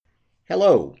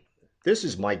Hello, this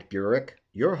is Mike Burek,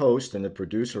 your host and the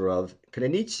producer of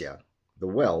Krynytsia, The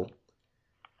Well,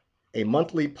 a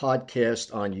monthly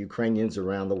podcast on Ukrainians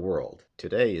around the world.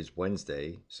 Today is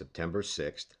Wednesday, September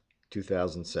 6th,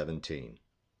 2017.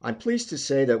 I'm pleased to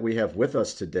say that we have with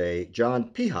us today John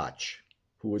Pihach,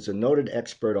 who is a noted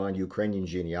expert on Ukrainian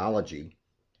genealogy.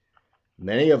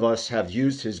 Many of us have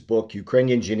used his book,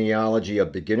 Ukrainian Genealogy, A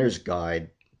Beginner's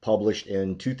Guide, published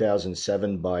in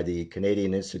 2007 by the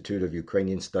Canadian Institute of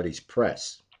Ukrainian Studies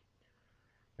Press.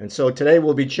 And so today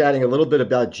we'll be chatting a little bit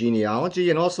about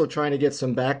genealogy and also trying to get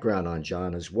some background on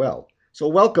John as well. So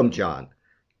welcome, John.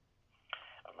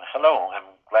 Hello, I'm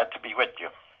glad to be with you.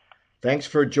 Thanks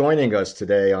for joining us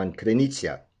today on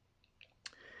Krynytsia.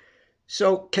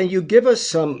 So can you give us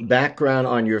some background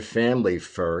on your family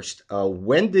first?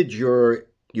 When did your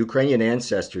Ukrainian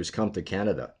ancestors come to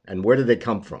Canada and where did they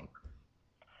come from?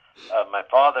 My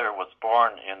father was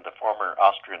born in the former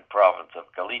Austrian province of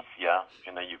Galicia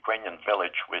in a Ukrainian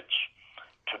village which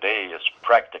today is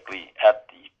practically at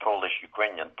the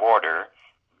Polish-Ukrainian border,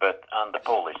 but on the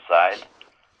Polish side.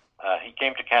 He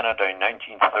came to Canada in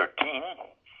 1913.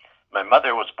 My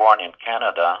mother was born in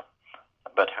Canada,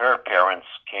 but her parents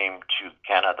came to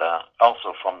Canada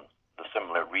also from the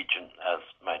similar region as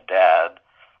my dad,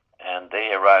 and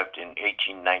they arrived in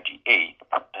 1898,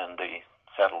 and they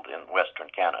settled in Western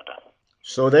Canada.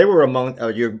 So they were among,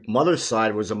 your mother's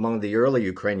side was among the early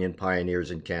Ukrainian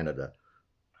pioneers in Canada.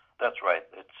 That's right.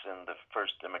 It's in the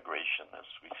first immigration, as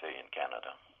we say in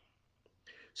Canada.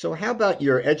 So how about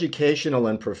your educational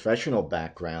and professional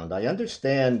background? I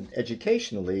understand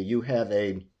educationally you have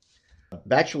a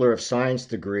Bachelor of Science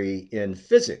degree in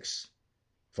physics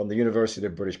from the University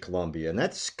of British Columbia, and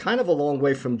that's kind of a long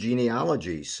way from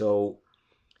genealogy. So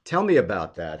tell me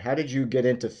about that. How did you get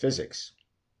into physics?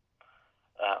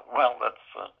 Well,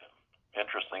 that's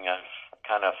interesting. I've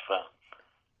kind of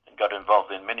got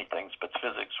involved in many things, but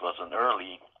physics was an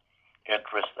early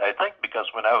interest. I think because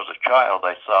when I was a child,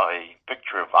 I saw a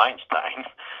picture of Einstein,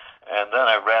 and then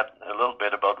I read a little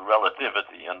bit about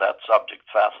relativity, and that subject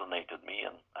fascinated me,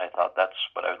 and I thought that's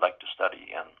what I would like to study,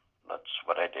 and that's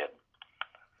what I did.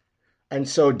 And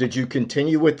so did you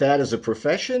continue with that as a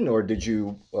profession, or did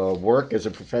you work as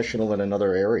a professional in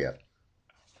another area?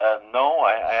 No,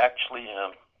 I actually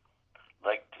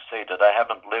like to say that I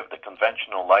haven't lived a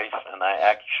conventional life, and I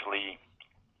actually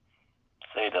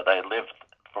say that I lived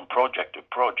from project to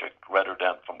project rather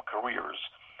than from careers.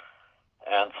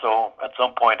 And so at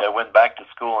some point I went back to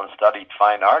school and studied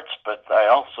fine arts, but I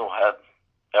also had,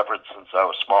 ever since I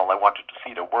was small, I wanted to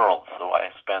see the world. So I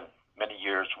spent many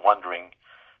years wandering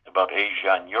about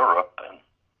Asia and Europe and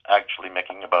actually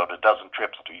making about a dozen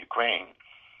trips to Ukraine.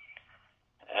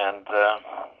 And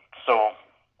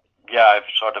I've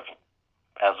sort of,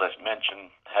 as I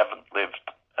mentioned, haven't lived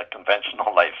a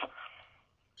conventional life.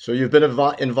 So you've been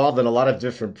involved in a lot of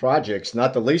different projects,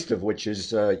 not the least of which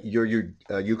is your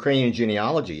Ukrainian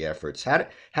genealogy efforts.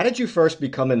 How did you first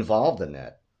become involved in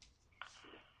that?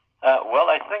 Well,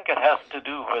 I think it has to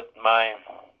do with my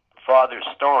father's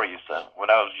stories. When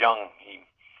I was young, he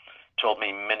told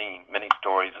me many, many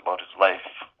stories about his life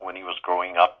when he was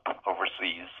growing up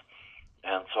overseas.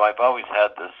 And so I've always had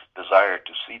this desire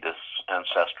to see this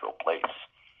ancestral place.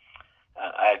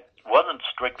 I wasn't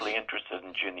strictly interested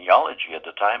in genealogy at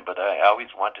the time, but I always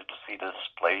wanted to see this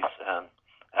place. And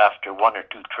after one or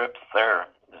two trips there,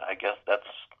 I guess that's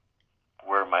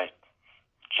where my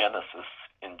genesis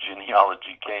in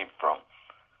genealogy came from.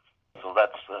 So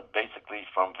that's basically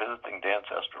from visiting the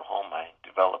ancestral home, I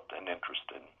developed an interest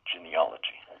in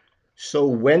genealogy. So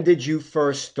when did you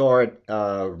first start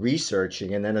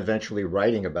researching and then eventually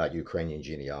writing about Ukrainian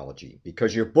genealogy?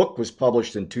 Because your book was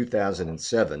published in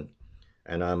 2007,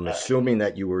 and I'm assuming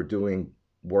that you were doing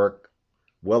work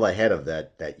well ahead of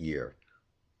that year.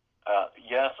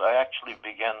 Yes, I actually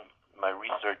began my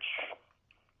research,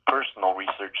 personal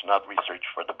research, not research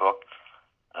for the book.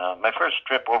 My first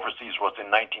trip overseas was in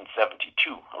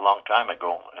 1972, a long time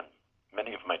ago, and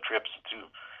many of my trips to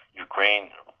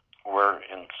Ukraine were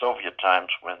in Soviet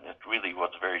times when it really was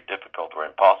very difficult or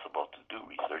impossible to do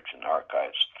research in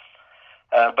archives.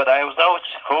 But I was always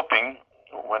hoping,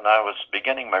 when I was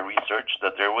beginning my research,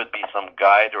 that there would be some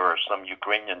guide or some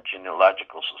Ukrainian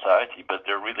genealogical society, but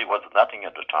there really was nothing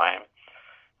at the time.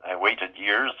 I waited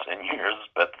years and years,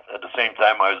 but at the same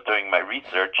time I was doing my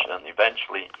research, and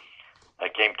eventually I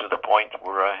came to the point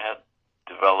where I had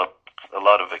developed a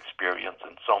lot of experience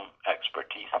and some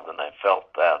expertise, and I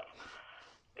felt that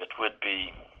it would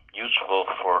be useful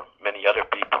for many other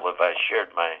people if I shared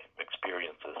my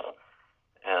experiences.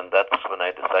 And that's when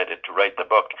I decided to write the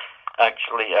book.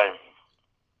 Actually,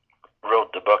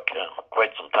 wrote the book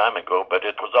quite some time ago, but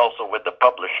it was also with the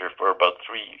publisher for about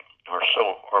 3 or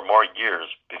so or more years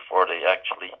before they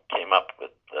actually came up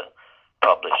with the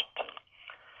published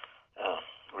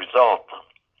result.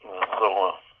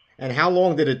 And how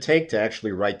long did it take to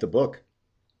actually write the book?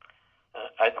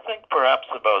 I think perhaps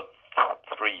about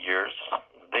 3 years,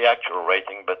 the actual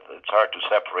writing, but it's hard to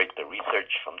separate the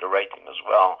research from the writing as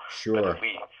well. Sure. But if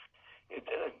we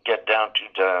get down to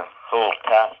the whole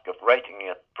task of writing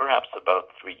it, perhaps about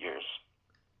 3 years.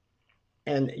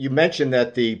 And you mentioned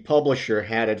that the publisher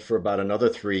had it for about another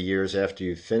 3 years after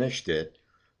you finished it.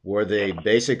 Were they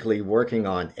basically working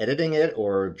on editing it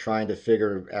or trying to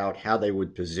figure out how they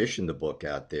would position the book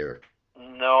out there?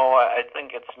 No, I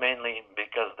think it's mainly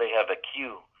because they have a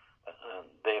queue.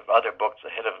 They have other books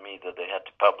ahead of me that they had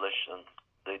to publish, and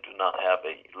they do not have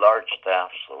a large staff,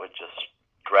 so it just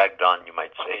dragged on, you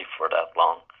might say, for that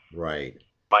long. Right.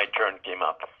 My turn came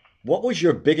up. What was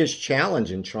your biggest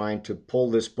challenge in trying to pull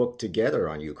this book together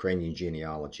on Ukrainian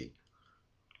genealogy?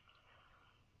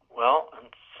 Well,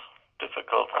 it's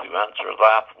difficult to answer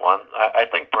that one. I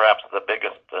think perhaps the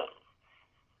biggest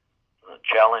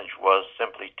challenge was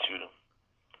simply to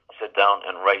sit down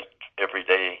and write every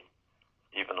day,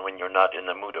 even when you're not in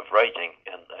the mood of writing.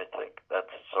 And I think that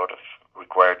sort of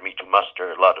required me to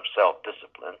muster a lot of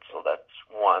self-discipline, so that's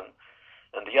one.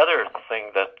 And the other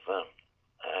thing that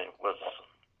I was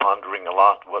pondering a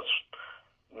lot was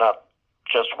not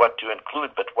just what to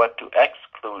include, but what to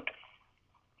exclude,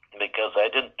 because I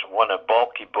didn't want a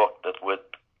bulky book that would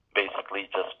basically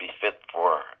just be fit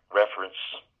for reference,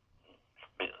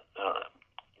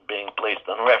 being placed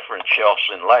on reference shelves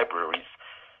in libraries.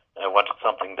 I wanted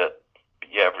something that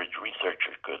the average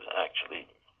researcher could actually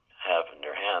have in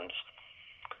their hands.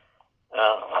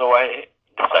 So I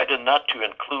decided not to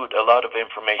include a lot of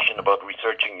information about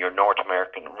researching your North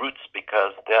American roots,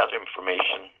 because that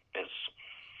information is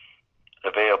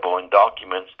available in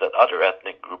documents that other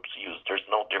ethnic groups use. There's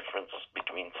no difference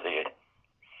between, say,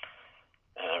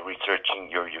 researching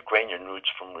your Ukrainian roots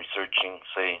from researching,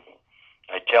 say,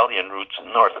 Italian roots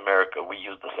in North America. We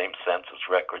use the same census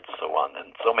records, so on,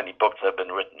 and so many books have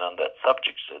been written on that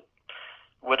subject. It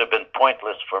would have been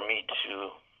pointless for me to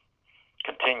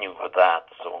continue with that.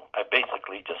 So I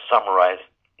basically just summarized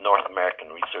North American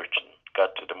research and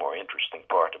got to the more interesting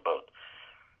part about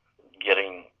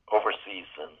getting overseas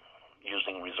and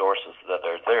using resources that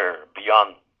are there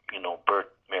beyond,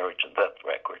 birth, marriage, and death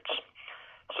records.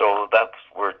 So that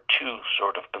were two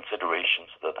sort of considerations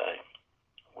that I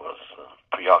was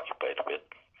preoccupied with.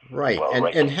 Right.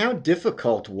 And how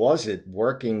difficult was it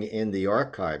working in the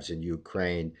archives in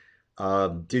Ukraine?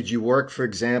 Did you work, for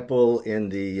example, in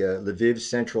the Lviv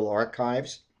Central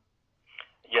Archives?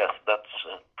 Yes, that's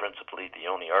principally the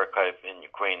only archive in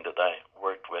Ukraine that I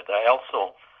worked with. I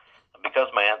also, because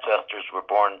my ancestors were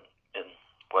born in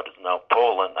what is now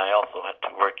Poland, I also had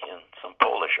to work in some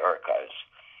Polish archives.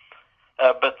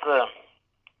 But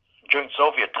during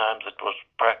Soviet times, it was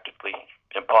practically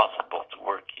impossible to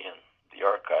work in the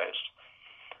archives.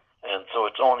 And so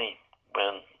it's only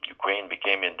when Ukraine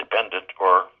became independent,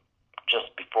 or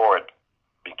just before it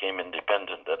became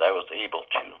independent, that I was able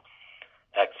to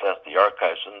access the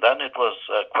archives. And then it was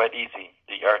quite easy.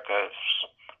 The archives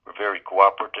were very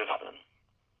cooperative, and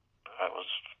I was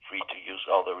free to use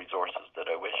all the resources that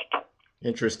I wished.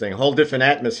 Interesting. Whole different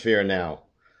atmosphere now.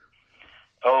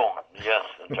 Oh, yes,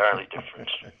 entirely different.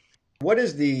 What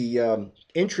is the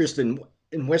interest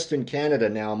in Western Canada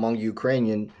now among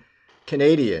Ukrainian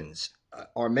Canadians?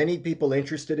 Are many people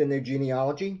interested in their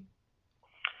genealogy?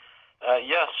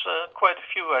 Yes, quite a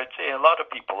few. I'd say a lot of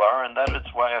people are, and that is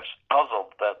why I was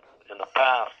puzzled that in the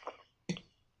past,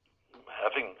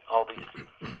 having all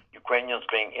these Ukrainians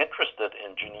being interested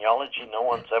in genealogy, no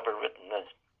one's ever written a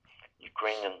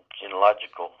Ukrainian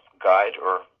genealogical guide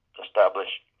or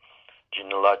established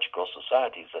genealogical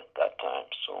societies at that time.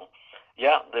 So,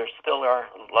 yeah, there still are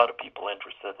a lot of people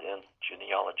interested in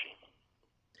genealogy.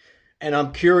 And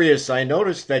I'm curious, I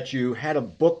noticed that you had a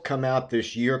book come out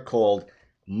this year called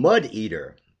Mud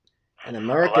Eater, an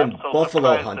American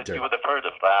buffalo hunter. You would have heard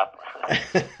of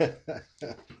that.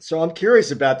 So I'm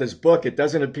curious about this book. It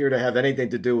doesn't appear to have anything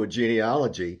to do with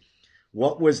genealogy.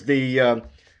 What was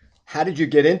how did you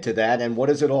get into that, and what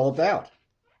is it all about?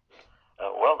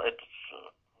 Well, it's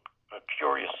a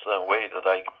curious way that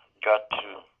I got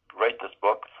to write this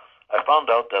book. I found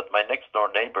out that my next door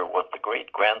neighbor was the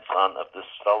great grandson of this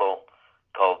fellow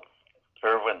called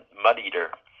Irwin Mud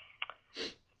Eater.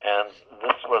 And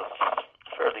this was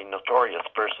a fairly notorious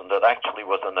person that actually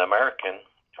was an American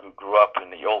who grew up in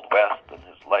the Old West, and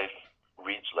his life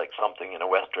reads like something in a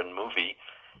Western movie.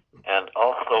 And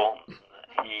also,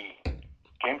 he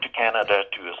came to Canada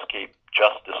to escape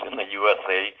justice in the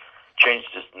USA, changed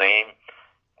his name,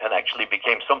 and actually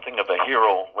became something of a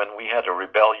hero when we had a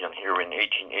rebellion here in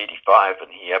 1885,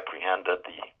 and he apprehended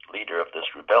the leader of this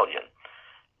rebellion.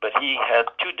 But he had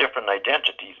two different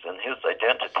identities, and his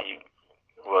identity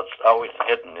was always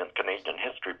hidden in Canadian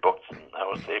history books, and I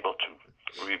was able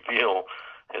to reveal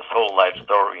his whole life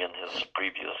story and his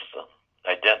previous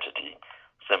identity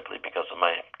simply because of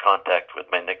my contact with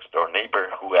my next-door neighbor,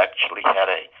 who actually had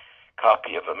a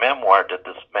copy of a memoir that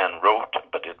this man wrote,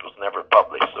 but it was never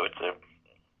published, so it's a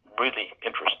really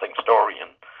interesting story,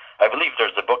 and I believe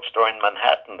there's a bookstore in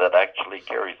Manhattan that actually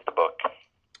carries the book.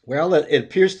 Well, it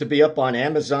appears to be up on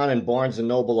Amazon and Barnes and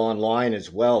Noble online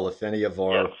as well, if any of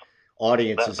our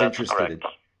audience is interested. Correct.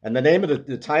 And the name of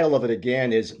the title of it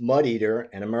again is Mud Eater,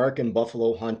 An American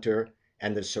Buffalo Hunter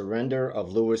and the Surrender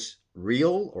of Louis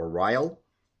Riel or Riel?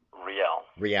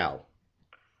 Riel.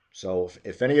 So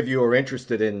if any of you are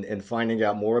interested in finding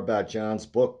out more about John's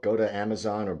book, go to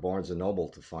Amazon or Barnes and Noble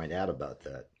to find out about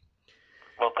that.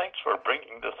 Well, thanks for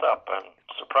bringing this up. I'm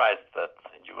surprised that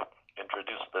you would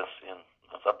introduce this in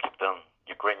the subject on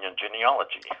Ukrainian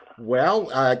genealogy.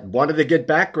 Well, I wanted to get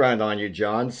background on you,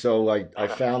 John, so I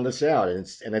found this out,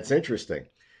 and it's interesting.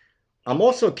 I'm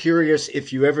also curious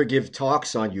if you ever give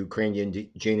talks on Ukrainian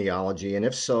genealogy, and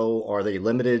if so, are they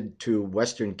limited to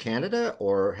Western Canada,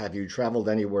 or have you traveled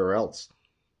anywhere else?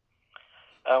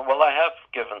 Well, I have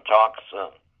given talks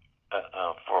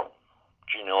for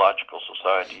genealogical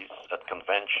societies at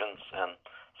conventions and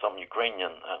some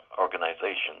Ukrainian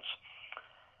organizations.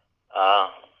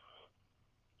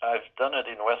 I've done it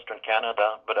in Western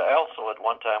Canada, but I also at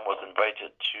one time was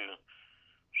invited to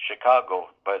Chicago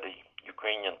by the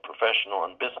Ukrainian Professional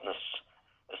and Business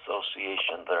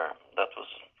Association there. That was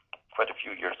quite a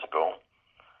few years ago.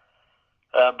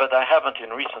 But I haven't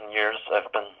in recent years.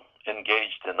 I've been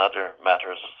engaged in other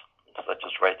matters, such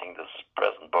as writing this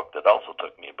present book that also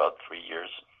took me about 3 years.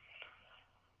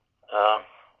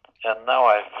 And now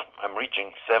I'm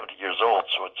reaching 70 years old,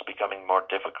 so it's becoming more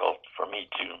difficult for me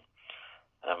to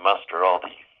muster all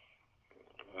the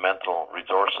mental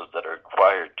resources that are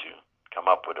required to come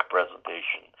up with a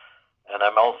presentation. And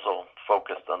I'm also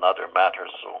focused on other matters,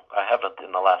 so I haven't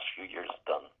in the last few years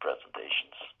done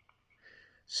presentations.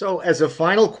 So as a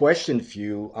final question for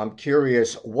you, I'm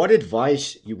curious what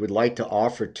advice you would like to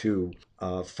offer to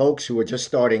folks who are just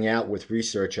starting out with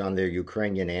research on their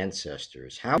Ukrainian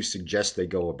ancestors. How do you suggest they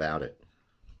go about it?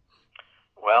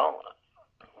 Well,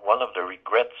 one of the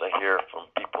regrets I hear from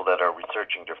people that are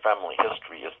researching their family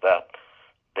history is that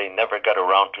they never got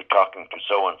around to talking to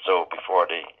so-and-so before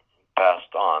they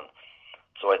passed on.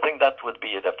 So I think that would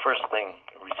be the first thing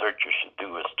researchers should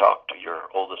do, is talk to your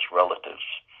oldest relatives,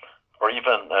 or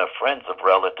even friends of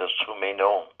relatives who may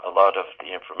know a lot of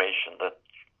the information that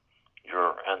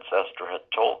your ancestor had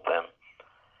told them.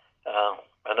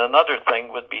 And another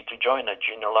thing would be to join a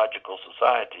genealogical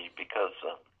society, because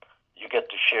you get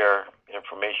to share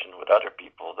information with other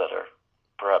people that are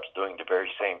perhaps doing the very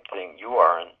same thing you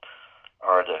are and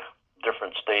are at a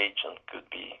different stage and could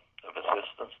be of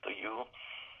assistance to you.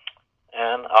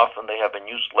 And often they have a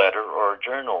newsletter or a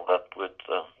journal that would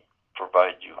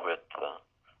provide you with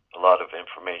a lot of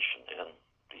information in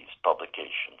these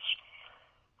publications.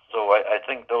 So I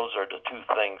think those are the two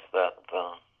things that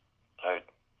I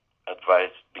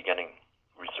advise beginning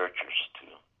researchers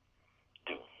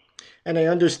to do. And I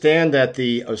understand that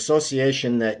the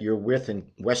association that you're with in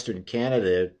Western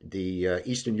Canada, the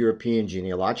Eastern European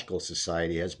Genealogical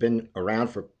Society, has been around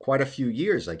for quite a few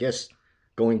years, I guess,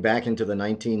 going back into the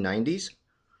 1990s?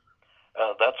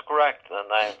 That's correct. And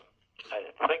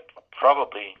I think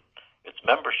probably its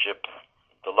membership,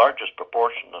 the largest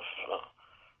proportion of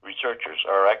researchers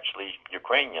are actually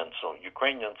Ukrainian. So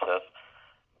Ukrainians have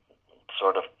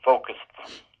sort of focused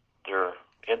their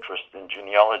interest in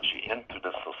genealogy into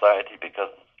the society because,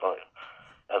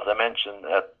 as I mentioned,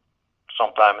 at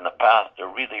some time in the past, there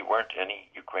really weren't any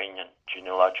Ukrainian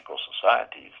genealogical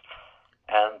societies.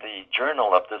 And the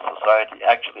journal of this society,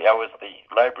 actually, I was the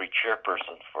library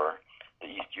chairperson for the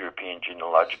East European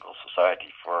Genealogical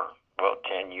Society for about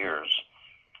 10 years.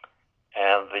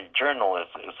 And the journal is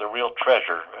a real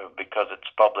treasure because it's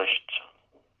published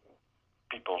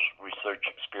people's research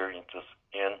experiences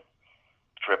in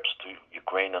trips to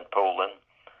Ukraine and Poland.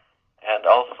 And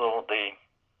also they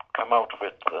come out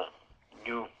with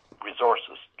new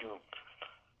resources, new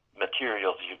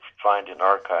materials you find in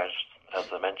archives, as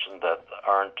I mentioned, that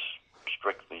aren't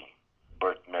strictly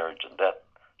birth, marriage, and death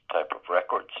type of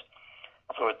records.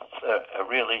 So it's a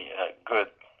really good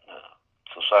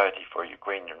society for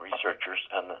Ukrainian researchers,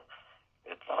 and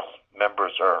its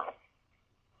members are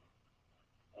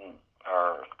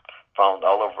found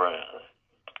all over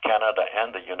Canada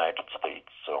and the United States.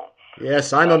 So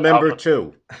yes, I'm a member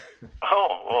too. oh,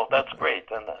 well, that's great,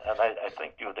 and I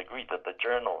think you would agree that the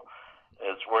journal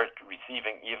is worth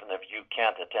receiving, even if you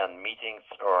can't attend meetings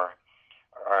or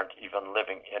aren't even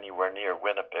living anywhere near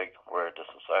Winnipeg, where the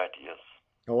society is.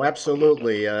 Oh,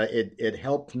 absolutely. It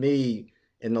helped me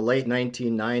in the late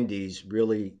 1990s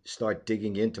really start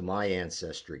digging into my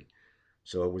ancestry.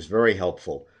 So it was very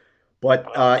helpful. But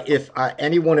if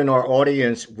anyone in our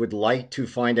audience would like to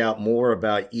find out more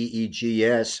about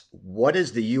EEGS, what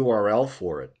is the URL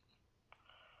for it?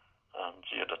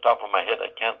 Gee, at the top of my head,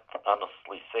 I can't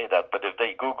honestly say that. But if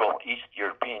they Google East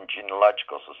European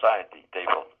Genealogical Society, they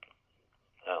will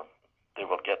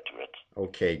get to it.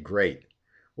 Okay, great.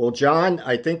 Well, John,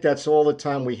 I think that's all the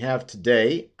time we have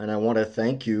today, and I want to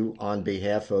thank you on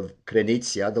behalf of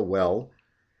Krynytsia, the Well,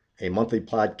 a monthly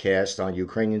podcast on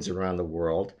Ukrainians around the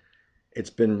world. It's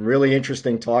been really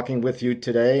interesting talking with you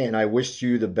today, and I wish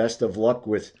you the best of luck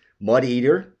with Mud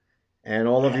Eater and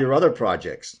all of your other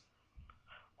projects.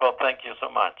 Well, thank you so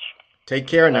much. Take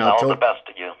care now. And all the best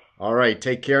to you. All right,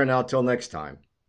 take care now till next time.